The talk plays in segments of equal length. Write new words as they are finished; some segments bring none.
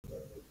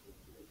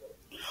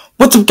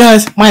What's up,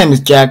 guys? My name is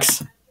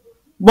Jax.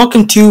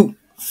 Welcome to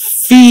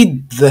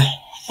Feed the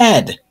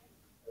Head.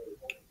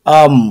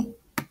 I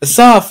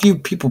saw a few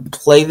people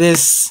play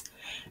this,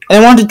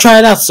 and I wanted to try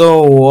it out.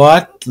 So,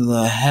 what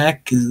the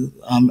heck?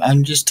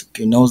 I just took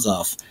your nose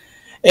off,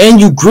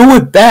 and you grew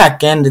it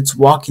back, and it's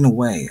walking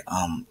away.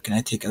 Can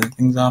I take other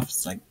things off?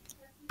 It's like,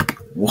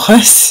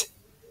 what?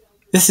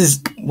 This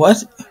is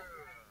what?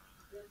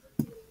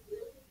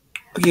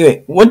 Okay,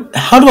 wait. What?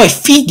 How do I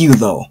feed you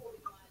though?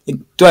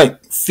 Do I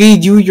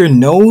feed you your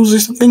nose or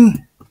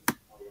something?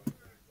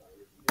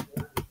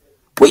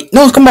 Wait,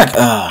 nose, come back.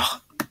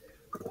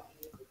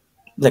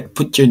 Like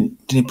did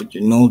they put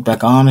your nose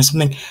back on or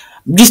something?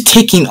 I'm just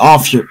taking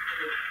off your.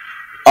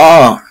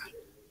 Uh,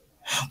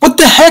 what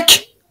the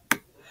heck?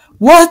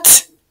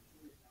 What?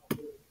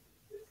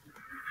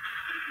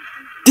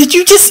 Did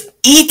you just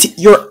eat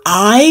your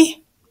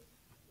eye?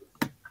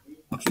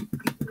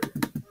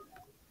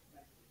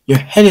 Your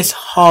head is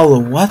hollow.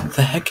 What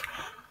the heck?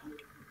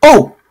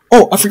 Oh,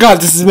 I forgot.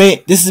 This is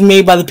made. This is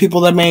made by the people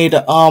that made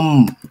that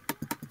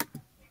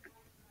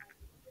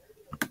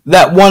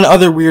one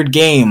other weird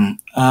game.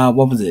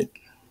 What was it?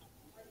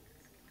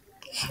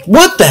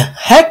 What the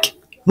heck?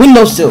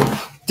 Windowsill.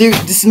 Dude,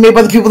 this is made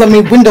by the people that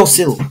made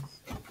Windowsill.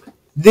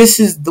 This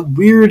is the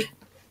weird.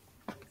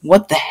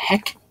 What the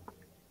heck?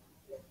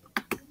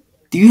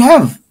 Do you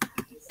have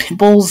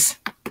pimples?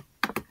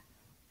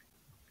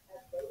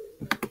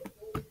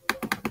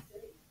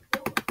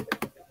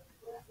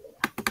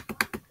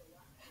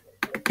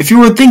 If you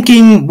were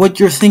thinking what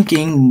you're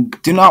thinking,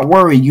 do not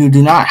worry. You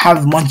do not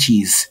have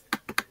munchies.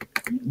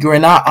 You are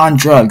not on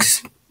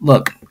drugs.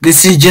 Look,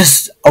 this is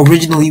just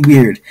originally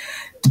weird.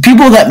 The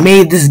people that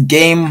made this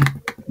game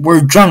were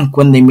drunk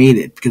when they made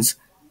it. Because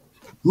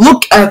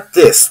look at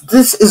this.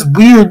 This is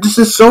weird. This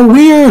is so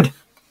weird.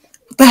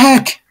 What the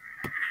heck?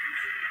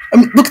 I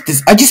mean, look at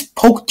this. I just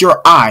poked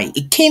your eye.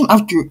 It came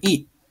out your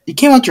It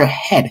came out your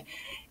head.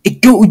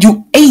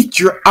 You ate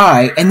your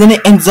eye, and then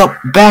it ends up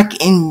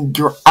back in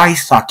your eye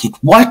socket.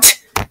 What?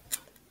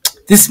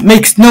 This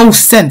makes no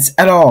sense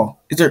at all.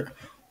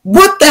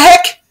 What the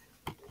heck?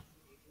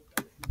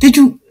 Did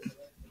you?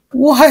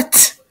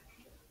 What?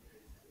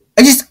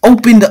 I just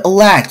opened a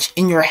latch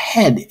in your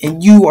head,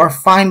 and you are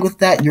fine with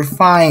that. You're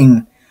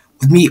fine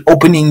with me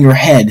opening your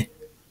head.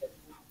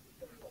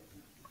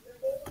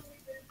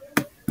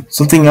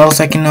 Something else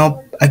I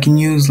can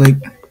use, like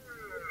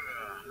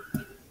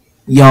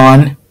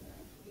yawn.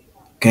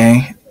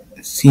 Okay,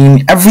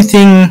 seeing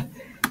everything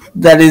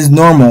that is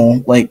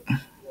normal, like,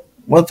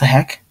 what the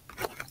heck?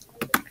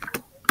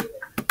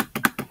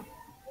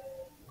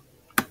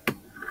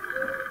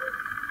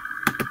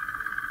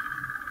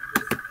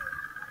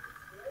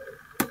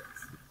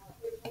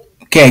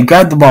 Okay,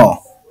 grab the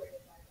ball.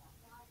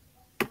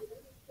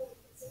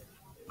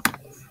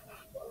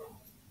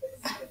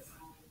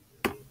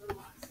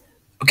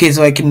 Okay,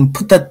 so I can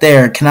put that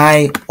there. Can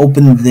I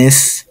open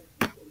this?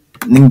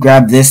 And then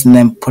grab this and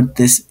then put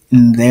this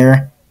in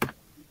there?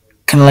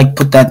 Can I, like,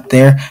 put that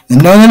there?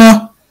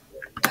 No.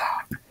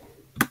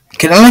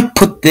 Can I, like,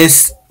 put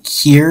this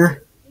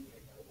here?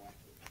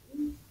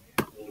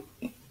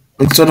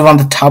 Like, sort of on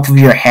the top of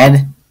your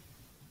head?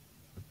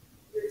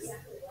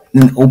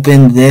 Then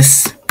open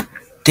this.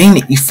 Dang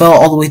it, you fell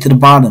all the way to the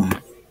bottom.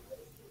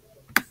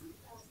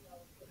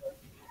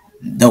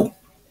 No.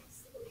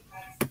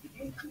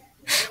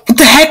 What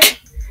the heck?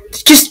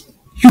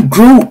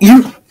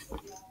 You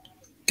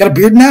got a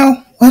beard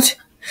now? What?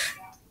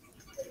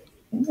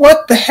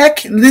 What the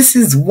heck? This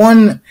is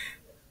one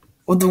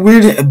with the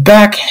weird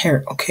back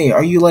hair. Okay,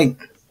 are you like...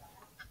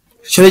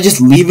 Should I just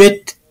leave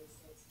it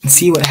and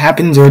see what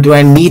happens, or do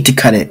I need to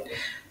cut it?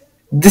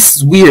 This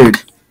is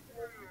weird.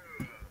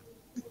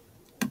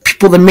 The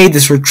people that made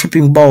this were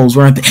tripping balls,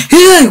 weren't they?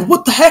 Hey,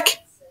 what the heck?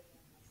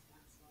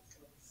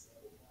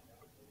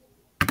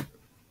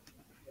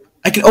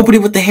 I can open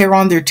it with the hair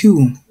on there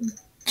too.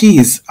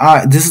 Jeez,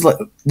 this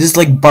is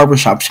like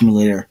Barbershop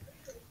Simulator,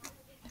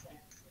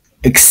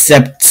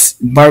 except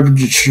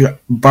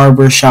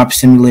Barbershop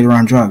Simulator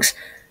on drugs.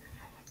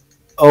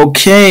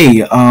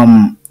 Okay,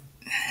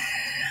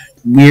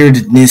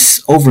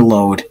 weirdness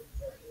overload.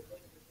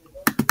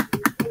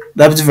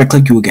 That happens if I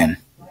click you again.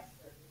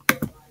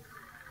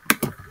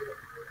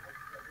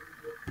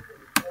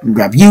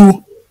 Grab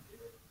you.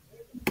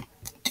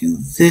 Do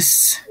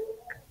this.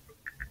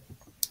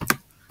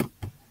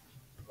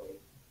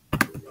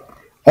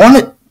 On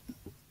it.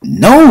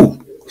 No!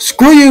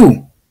 Screw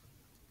you!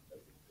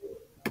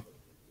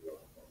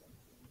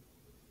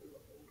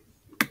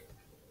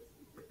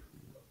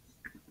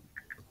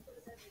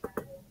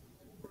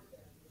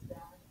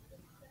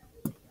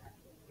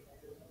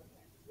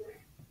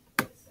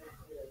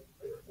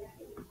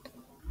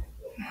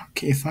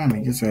 Okay, fine. I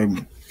guess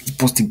I'm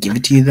supposed to give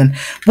it to you then.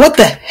 What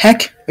the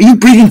heck? Are you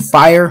breathing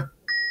fire?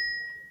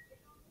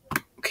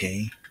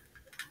 Okay.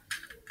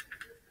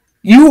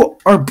 You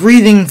are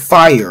breathing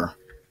fire.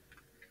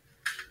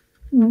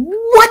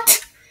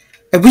 What?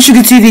 I wish you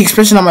could see the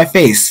expression on my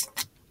face.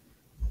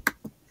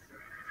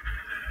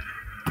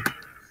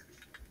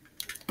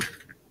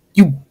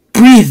 You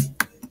breathe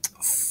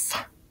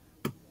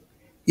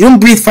You don't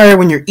breathe fire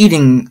when you're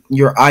eating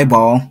your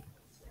eyeball.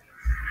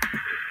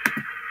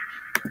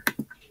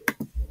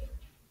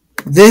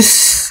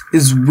 This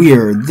is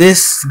weird.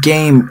 This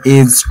game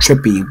is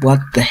trippy.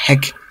 What the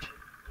heck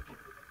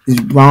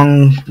is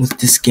wrong with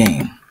this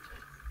game?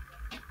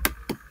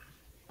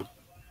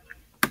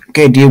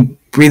 Okay, do you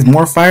breathe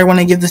more fire when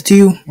I give this to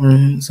you?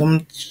 Or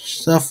some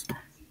stuff?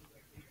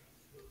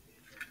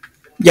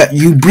 Yeah,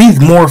 you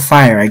breathe more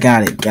fire. I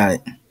got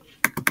it.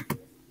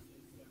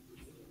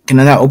 Can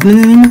I not open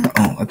it anymore?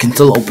 Oh, I can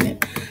still open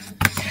it.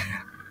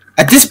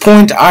 At this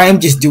point, I am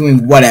just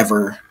doing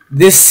whatever.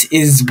 This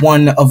is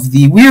one of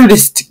the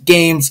weirdest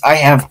games I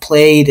have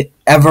played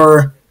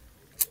ever.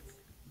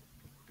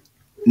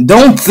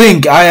 Don't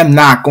think I am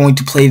not going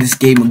to play this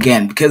game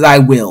again, because I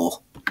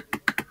will.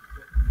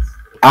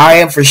 I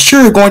am for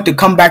sure going to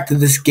come back to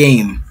this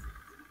game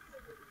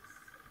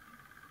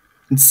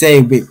and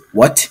say, wait,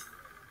 what?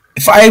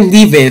 If I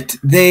leave it,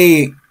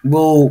 they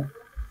will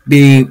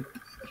be...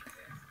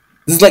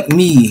 This is like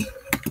me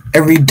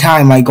every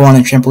time I go on a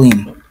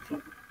trampoline.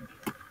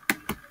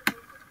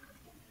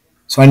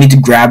 So I need to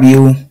grab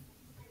you.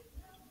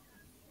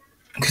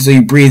 Okay, so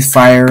you breathe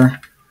fire.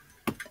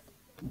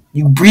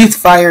 You breathe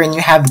fire and you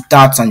have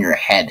dots on your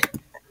head.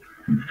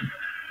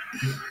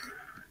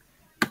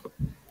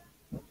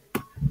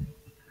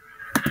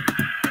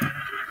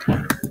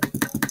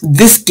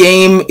 This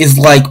game is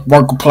like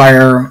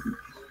Markiplier.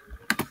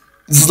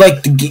 This is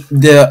like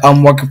the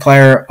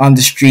Markiplier on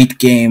the street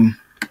game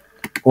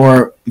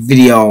or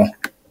video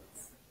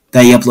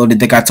that he uploaded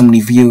that got so many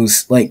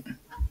views. Like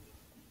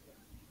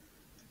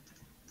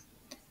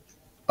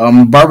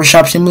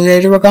Barbershop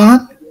Simulator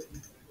gone.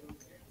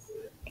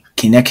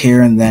 Okay, neck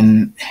hair and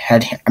then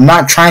head hair. I'm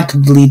not trying to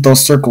delete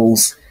those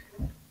circles.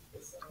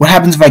 What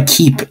happens if I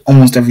keep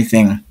almost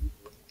everything?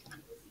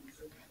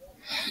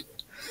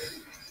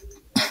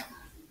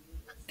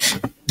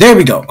 There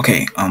we go.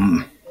 Okay,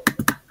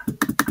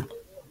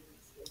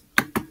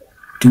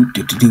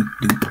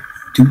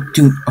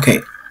 Okay,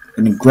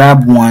 let me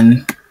grab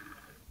one.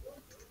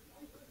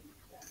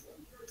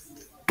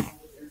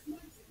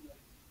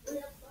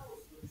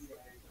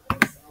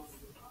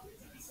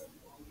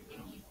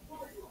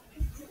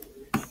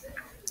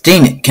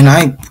 Dang it, can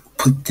I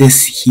put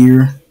this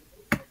here?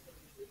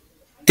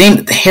 Dang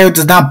it, the hair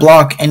does not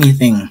block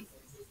anything.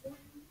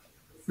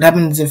 What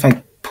happens if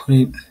I put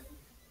it...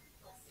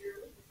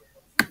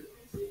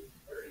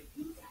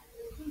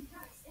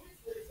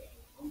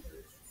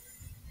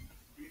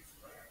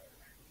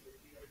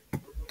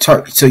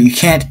 Sorry, so you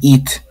can't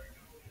eat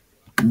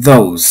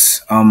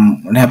those.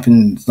 What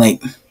happens,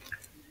 like...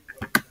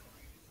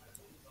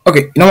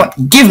 Okay, you know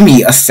what? Give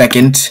me a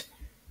second.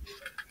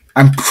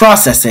 I'm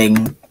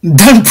processing.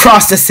 Done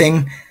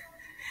processing.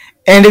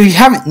 And if you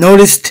haven't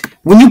noticed,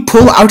 when you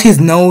pull out his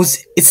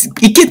nose,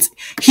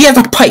 he has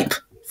a pipe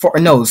for a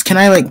nose. Can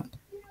I, like,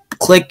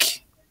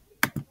 click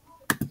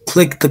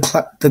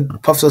the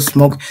puffs of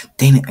smoke?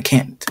 Dang it, I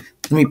can't.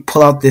 Let me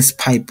pull out this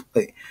pipe.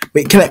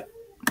 Wait, can I...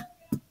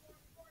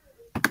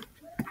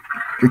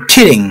 You're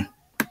kidding.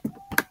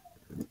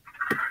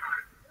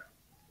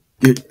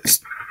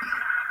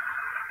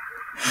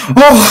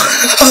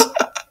 Oh!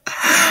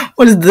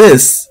 What is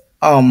this?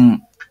 Oh,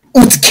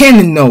 it's a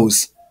cannon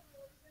nose.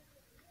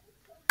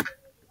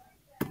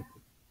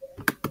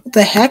 What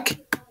the heck?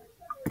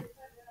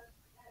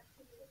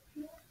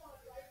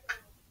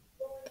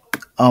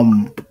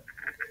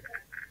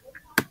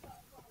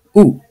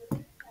 Ooh.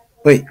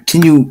 Wait,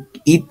 can you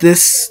eat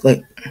this?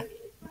 Like...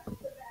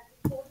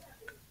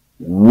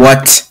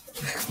 What?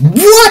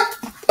 What?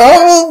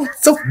 Oh,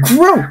 it's so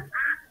gross.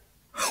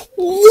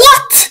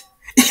 What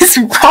is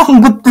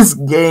wrong with this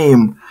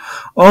game?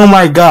 Oh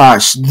my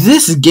gosh.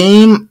 This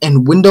game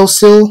and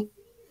Windowsill,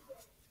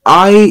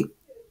 I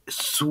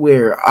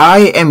swear,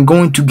 I am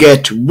going to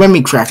get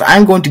Remycraft.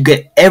 I'm going to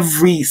get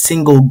every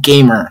single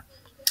gamer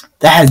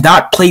that has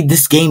not played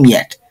this game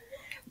yet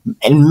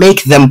and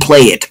make them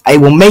play it. I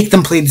will make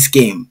them play this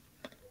game.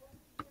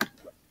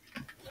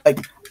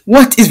 Like,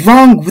 what is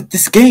wrong with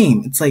this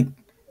game? It's like...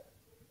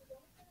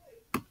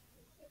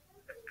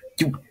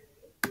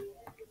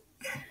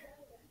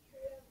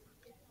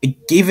 I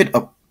gave it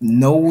a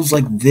nose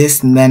like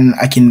this, and then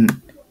I can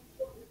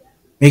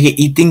make it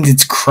eat things.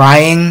 It's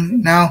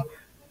crying now.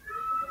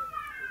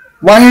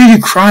 Why are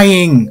you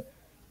crying?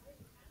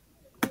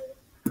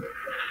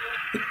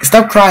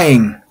 Stop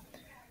crying.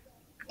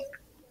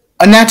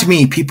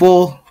 Anatomy,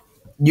 people.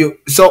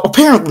 So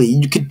apparently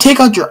you can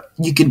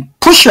you can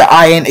push your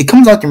eye in, it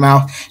comes out your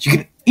mouth. You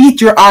can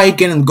eat your eye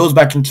again and it goes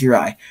back into your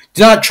eye.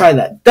 Do not try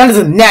that. That is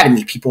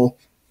anatomy, people.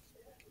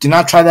 Do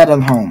not try that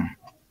at home.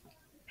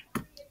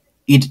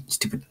 Eat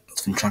stupid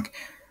elephant trunk.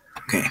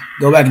 Okay,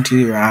 go back into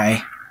your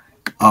eye.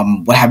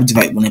 What happens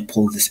when I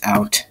pull this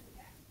out?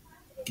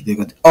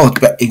 Oh,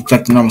 it's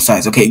back to normal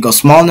size. Okay, go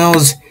small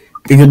nose,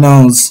 bigger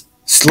nose,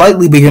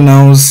 slightly bigger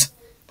nose,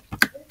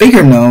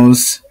 bigger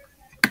nose.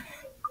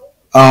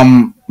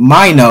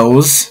 My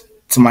nose.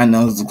 So my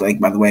nose looks like,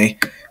 by the way.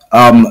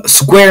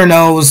 Square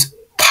nose,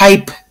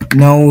 pipe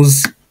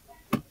nose.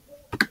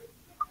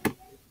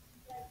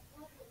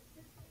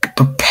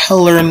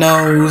 propeller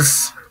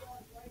nose,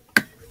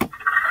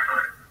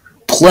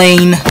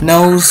 plane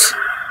nose,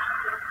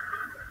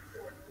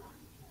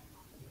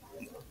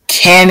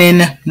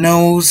 cannon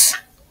nose,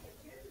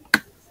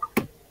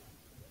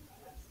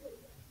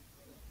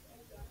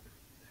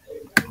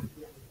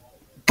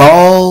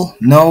 ball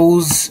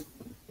nose,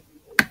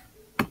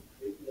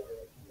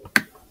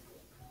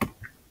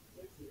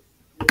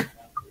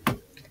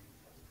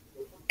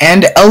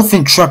 and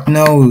elephant trunk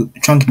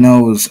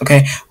nose.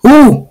 Okay.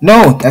 Ooh,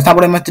 no, that's not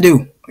what I meant to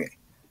do. Okay.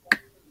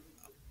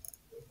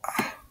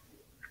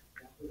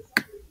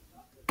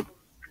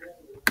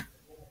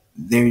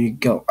 There you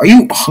go. Are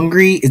you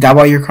hungry? Is that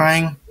why you're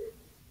crying?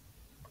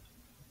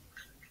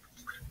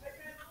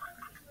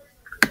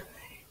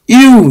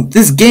 Ew,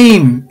 this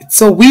game. It's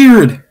so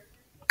weird.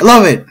 I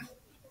love it.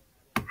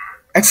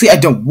 Actually, I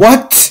don't.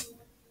 What?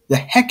 The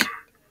heck?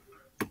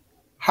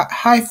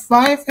 High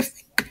five? I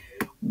think.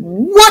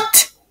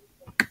 What?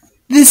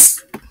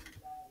 This.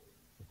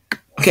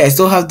 Okay, I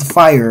still have the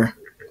fire.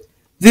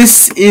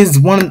 This is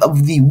one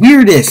of the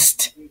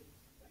weirdest.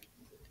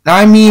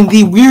 I mean,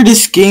 the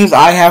weirdest games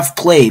I have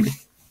played.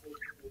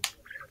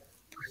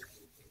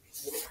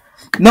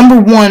 Number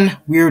one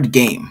weird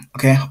game.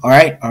 Okay,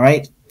 alright.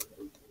 I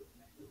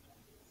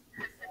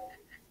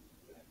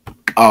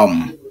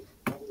don't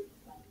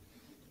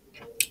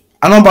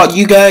know about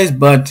you guys,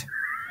 but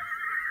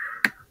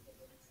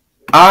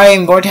I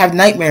am going to have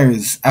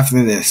nightmares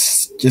after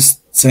this.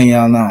 Just so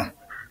y'all know.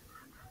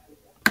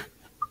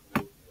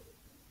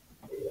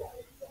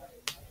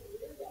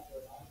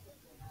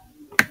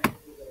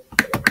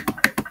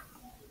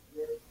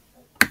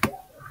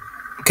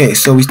 Okay,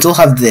 so we still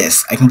have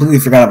this. I completely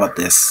forgot about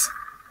this.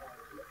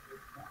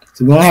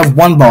 So we only have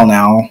one ball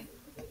now.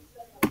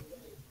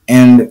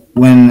 And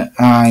when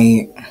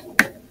I...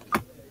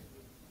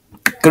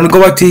 Gonna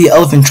go back to the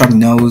elephant trunk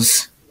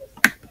nose.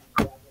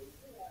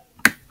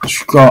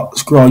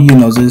 Screw all you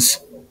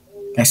noses.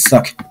 I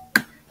suck.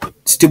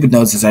 Stupid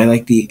noses. I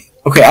like the...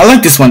 Okay, I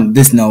like this one.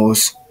 This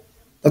nose.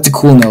 That's a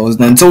cool nose.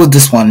 And then so is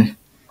this one.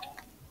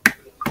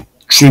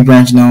 Tree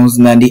branch nose.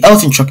 And then the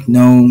elephant trunk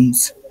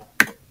nose.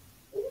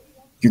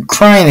 You're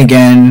crying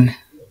again.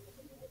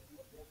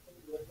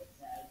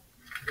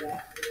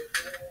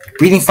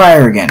 Breathing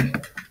fire again.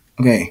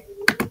 Okay.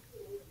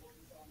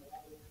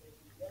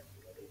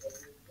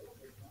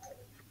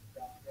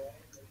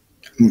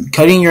 I'm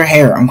cutting your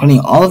hair. I'm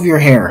cutting all of your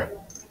hair.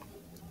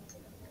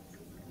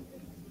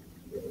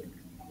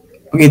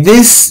 Okay,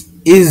 this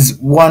is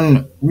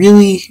one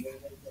really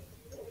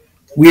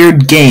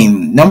weird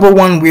game. Number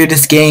one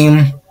weirdest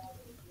game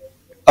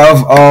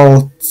of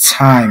all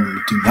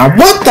time. Now,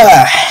 what the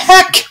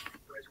heck?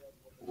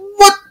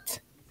 What?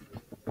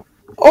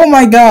 Oh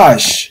my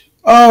gosh.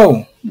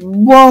 Oh,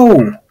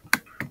 whoa.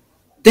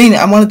 Dang it,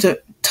 I wanted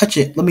to touch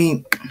it. Let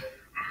me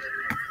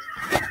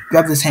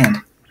grab this hand.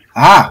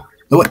 Ah,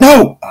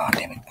 no! Oh,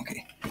 damn it,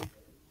 okay.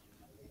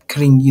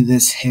 Cutting you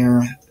this hair,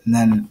 and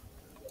then,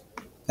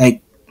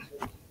 like,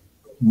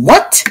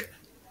 what?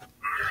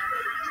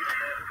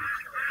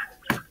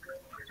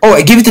 Oh,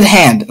 I gave it to the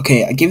hand.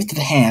 Okay, I gave it to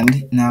the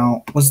hand.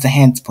 Now, what's the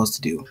hand supposed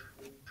to do?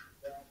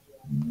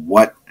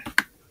 What?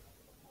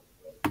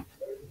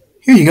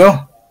 Here you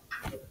go.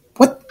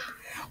 What?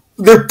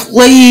 They're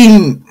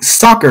playing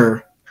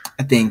soccer,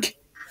 I think.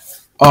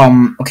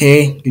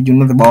 Okay, give you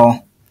another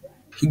ball.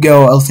 Here you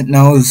go, elephant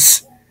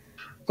nose.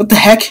 What the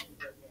heck?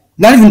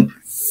 Not even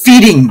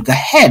feeding the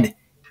head.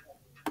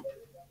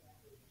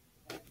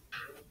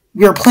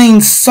 We are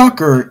playing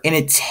soccer in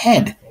its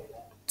head.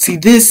 See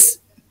this?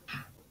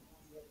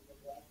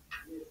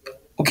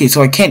 Okay,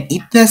 so I can't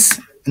eat this?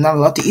 I'm not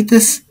allowed to eat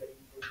this?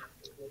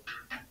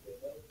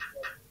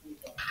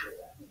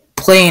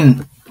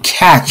 Playing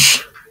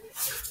catch.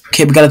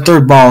 Okay, we got a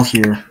third ball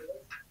here.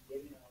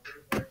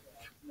 So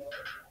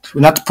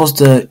we're not supposed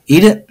to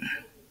eat it?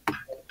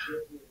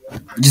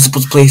 We're just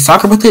supposed to play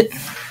soccer with it?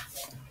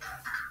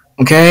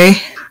 Okay.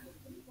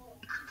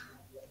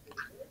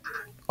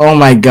 Oh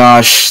my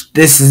gosh.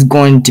 This is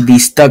going to be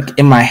stuck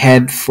in my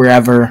head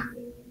forever.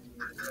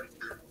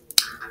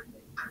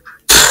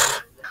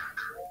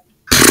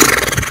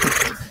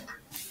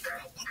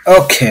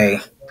 Okay.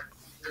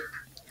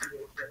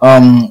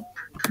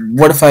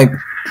 What if I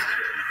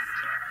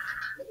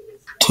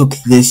took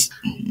this?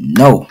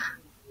 No.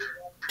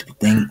 Stupid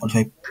thing. What if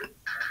I...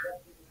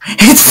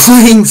 It's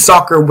playing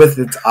soccer with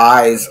its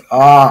eyes.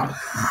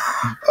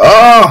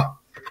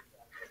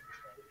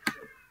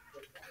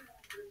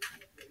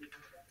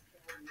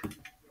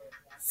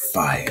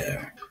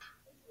 Fire.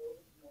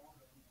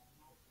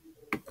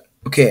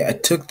 Okay, I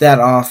took that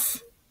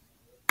off.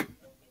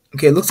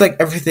 Okay, it looks like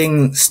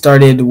everything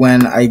started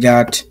when I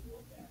got...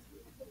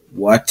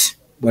 What?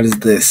 What is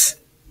this?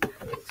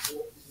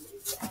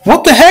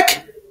 What the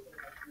heck?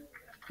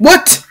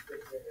 What?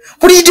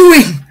 What are you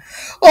doing?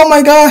 Oh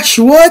my gosh,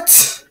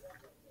 what?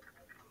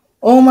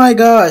 Oh my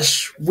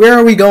gosh. Where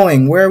are we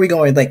going? Where are we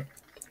going? Like,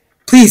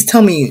 please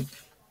tell me.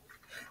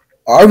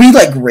 Are we,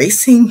 like,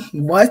 racing?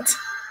 What?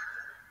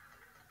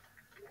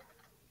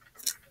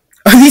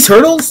 Are these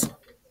hurdles?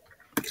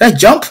 Can I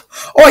jump?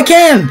 Oh, I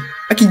can!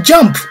 I can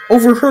jump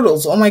over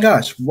hurdles. Oh my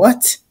gosh,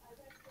 what?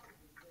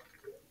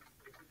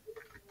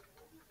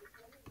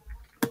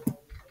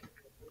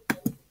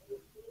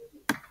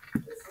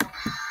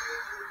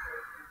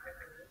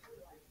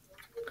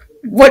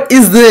 What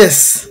is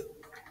this?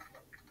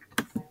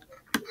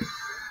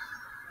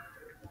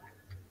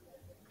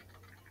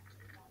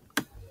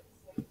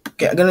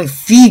 Okay, I'm gonna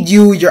feed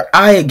you your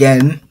eye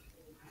again.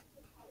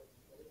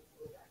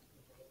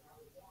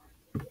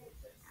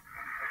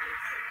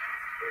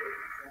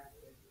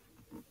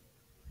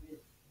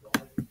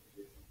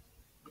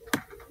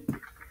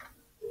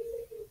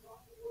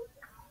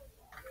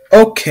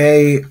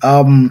 Okay,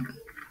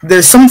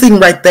 there's something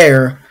right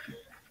there.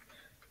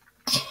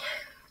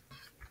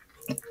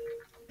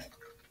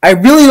 I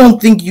really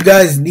don't think you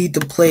guys need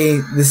to play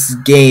this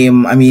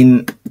game. I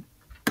mean,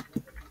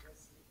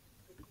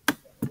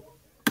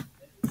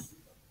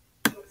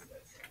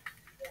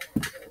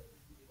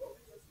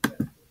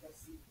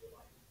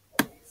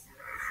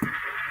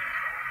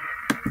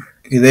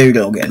 okay, there you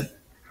go again.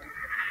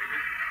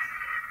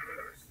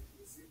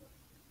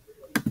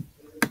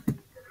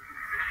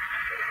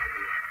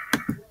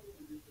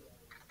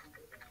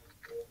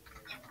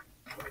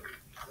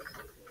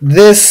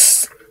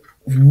 This,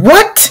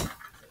 what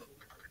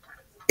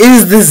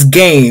is this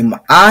game?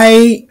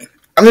 I'm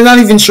not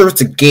even sure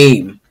it's a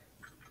game.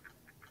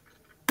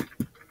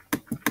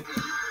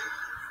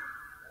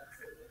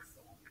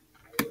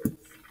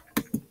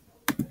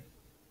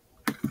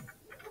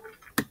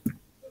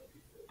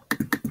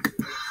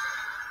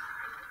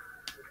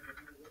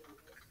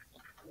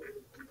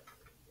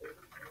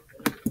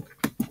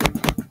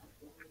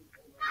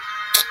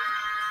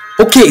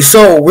 Okay,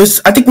 so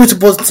I think we're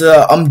supposed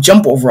to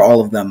jump over all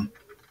of them.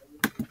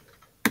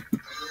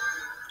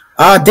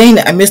 Dang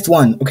it, I missed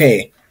one.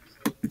 Okay,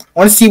 I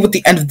want to see what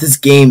the end of this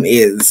game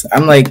is.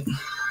 I'm like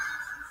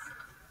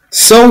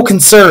so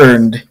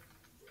concerned.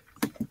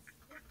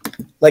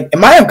 Like,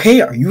 am I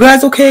okay? Are you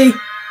guys okay?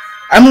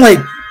 I'm like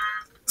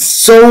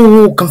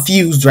so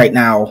confused right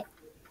now.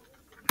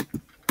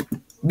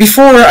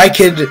 Before I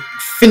could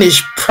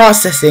finish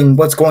processing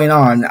what's going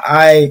on,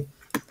 I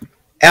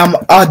am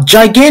a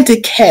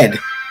gigantic head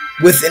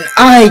with an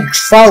eye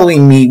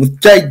following me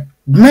with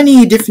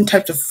many different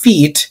types of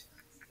feet,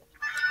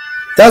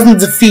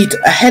 thousands of feet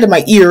ahead of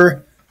my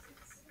ear.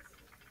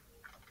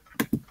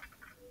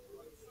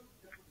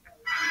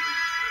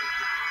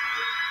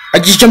 I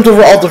just jumped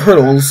over all the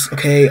hurdles.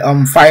 Okay,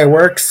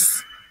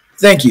 fireworks.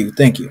 Thank you,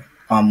 thank you.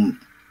 Do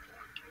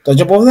I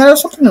jump over that or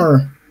something,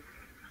 or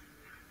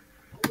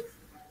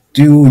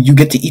do you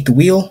get to eat the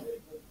wheel?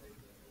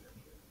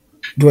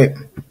 Do I?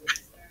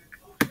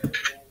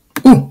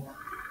 Ooh,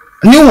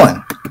 a new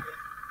one.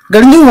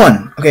 Got a new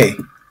one. Okay.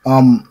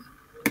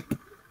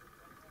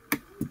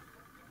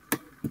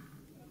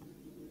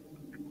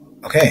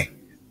 Okay.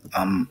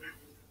 I'm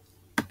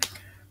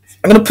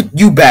gonna put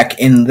you back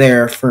in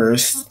there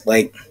first.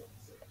 Like,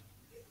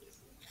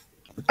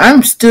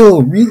 I'm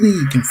still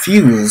really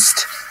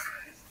confused.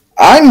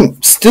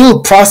 I'm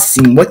still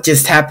processing what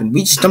just happened.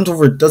 We just jumped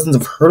over dozens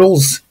of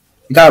hurdles.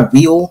 We got a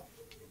wheel.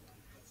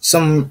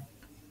 Are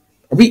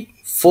we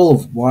full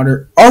of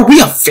water? Are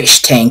we a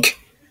fish tank?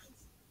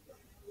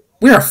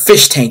 We're a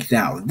fish tank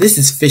now. This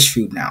is fish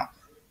food now.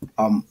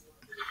 Um.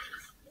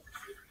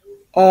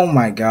 Oh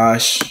my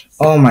gosh.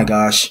 Oh my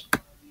gosh.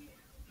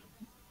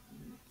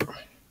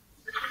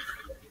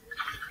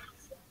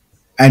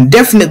 I'm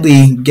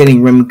definitely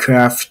getting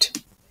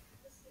Rimcraft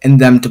and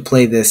them to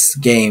play this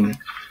game.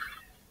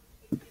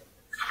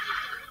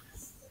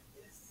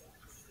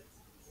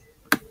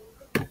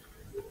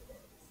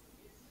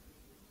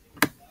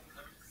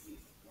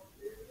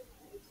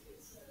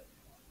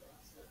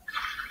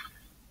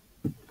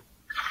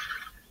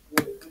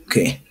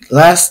 Okay,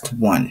 last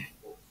one.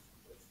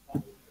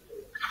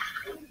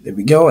 There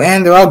we go,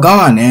 and they're all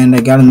gone. And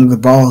I got another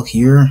ball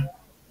here.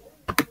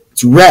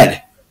 It's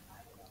red.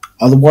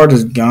 All the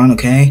water's gone,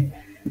 okay.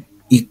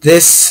 Eat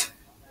this.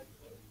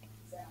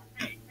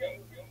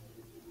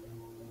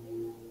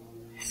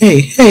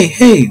 Hey, hey,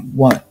 hey,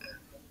 what?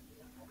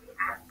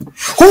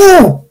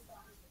 Oh!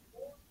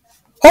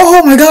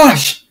 Oh my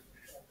gosh!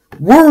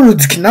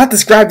 Words cannot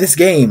describe this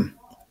game.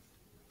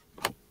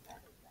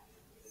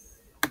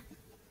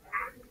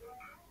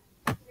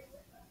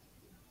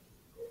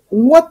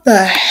 What the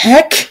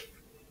heck?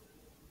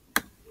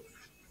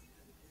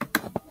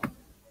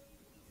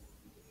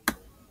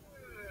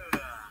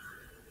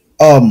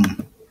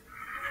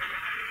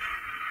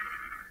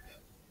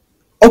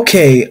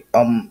 Okay,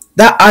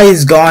 that eye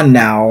is gone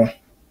now.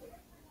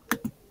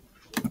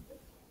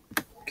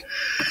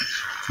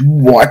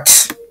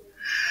 What?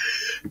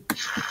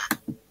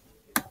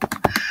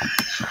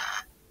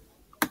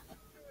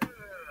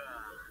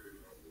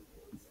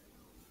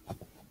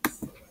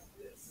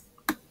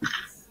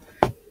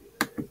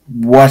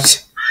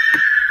 What?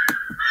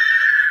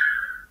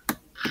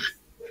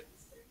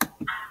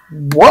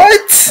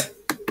 What?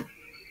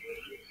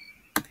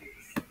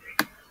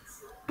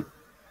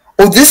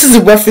 Oh, this is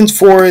a reference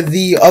for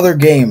the other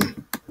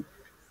game.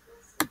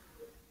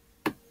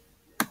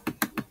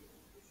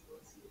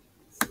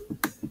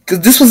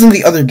 Because this was in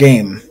the other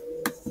game.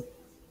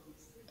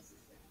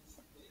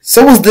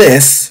 So was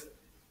this.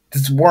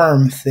 This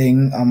worm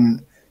thing.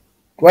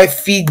 Do I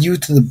feed you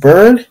to the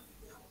bird?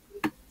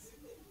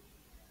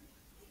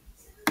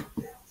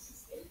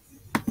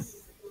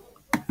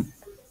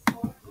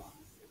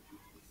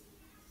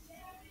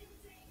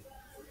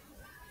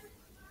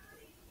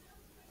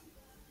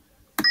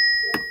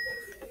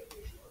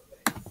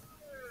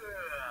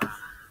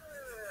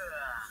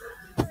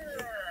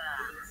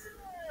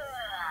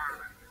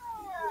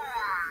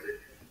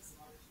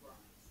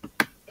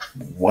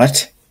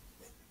 What?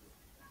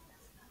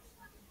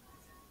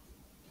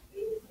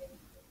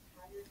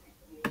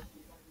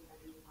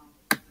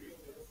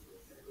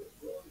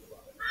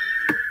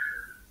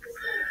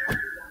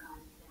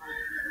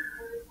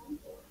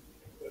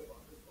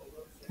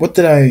 What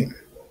did I...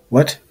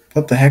 What?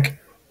 What the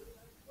heck?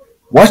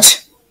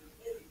 What?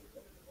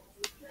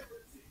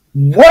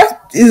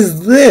 What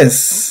is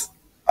this?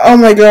 Oh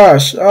my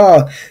gosh.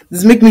 Oh,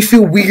 this makes me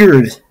feel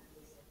weird.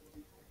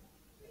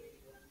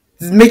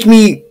 This makes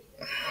me...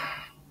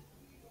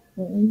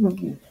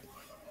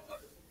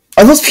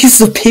 Are those pieces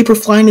of paper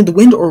flying in the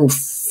wind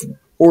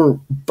or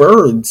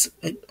birds?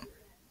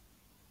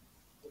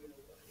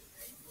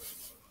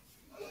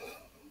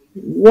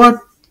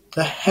 What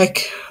the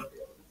heck?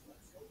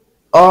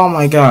 Oh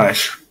my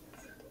gosh.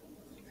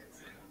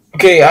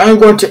 Okay, I'm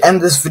going to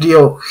end this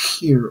video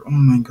here. Oh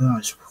my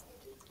gosh.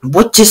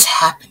 What just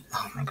happened?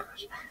 Oh my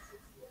gosh.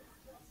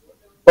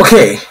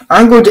 Okay,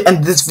 I'm going to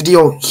end this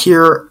video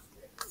here.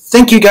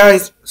 Thank you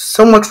guys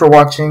so much for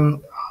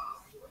watching.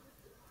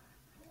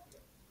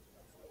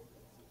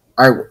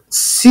 I will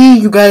see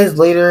you guys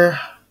later.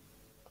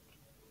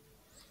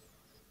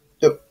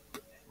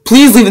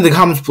 Please leave in the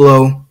comments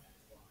below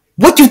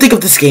what do you think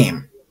of this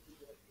game.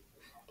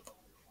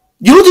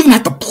 You don't even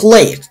have to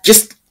play it.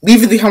 Just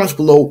leave in the comments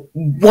below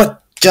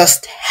what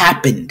just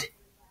happened.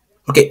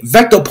 Okay,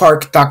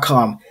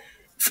 VectoPark.com.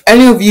 If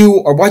any of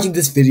you are watching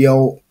this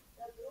video,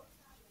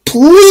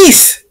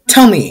 please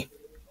tell me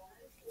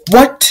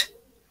what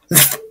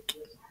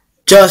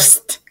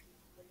just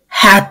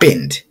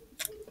happened.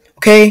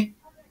 Okay?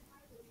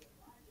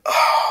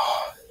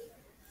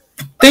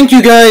 Thank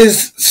you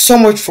guys so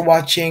much for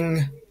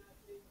watching.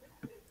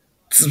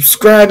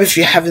 Subscribe if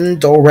you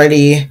haven't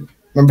already.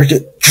 Remember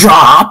to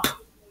drop.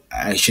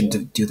 I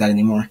shouldn't do that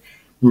anymore.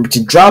 Remember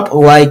to drop a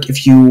like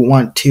if you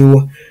want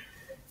to.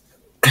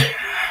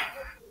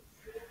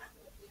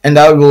 And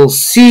I will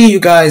see you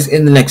guys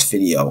in the next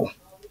video.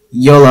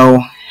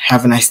 YOLO.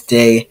 Have a nice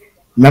day.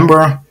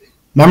 Remember,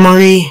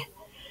 memory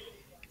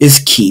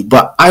is key.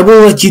 But I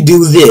will let you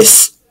do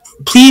this.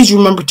 Please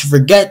remember to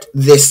forget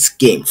this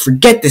game.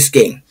 Forget this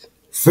game.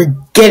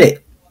 Forget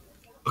it.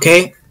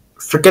 Okay?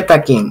 Forget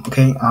that game.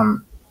 Okay?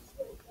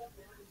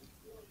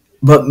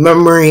 But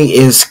memory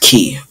is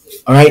key.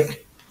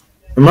 Alright?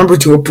 Remember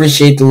to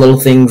appreciate the little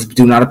things, but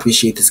do not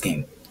appreciate this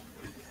game.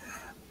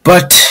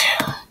 But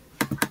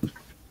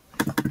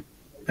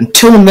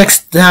until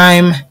next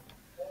time,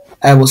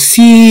 I will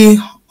see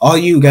all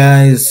you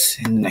guys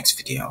in the next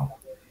video.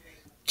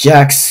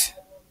 Jax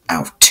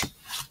out.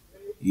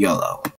 YOLO.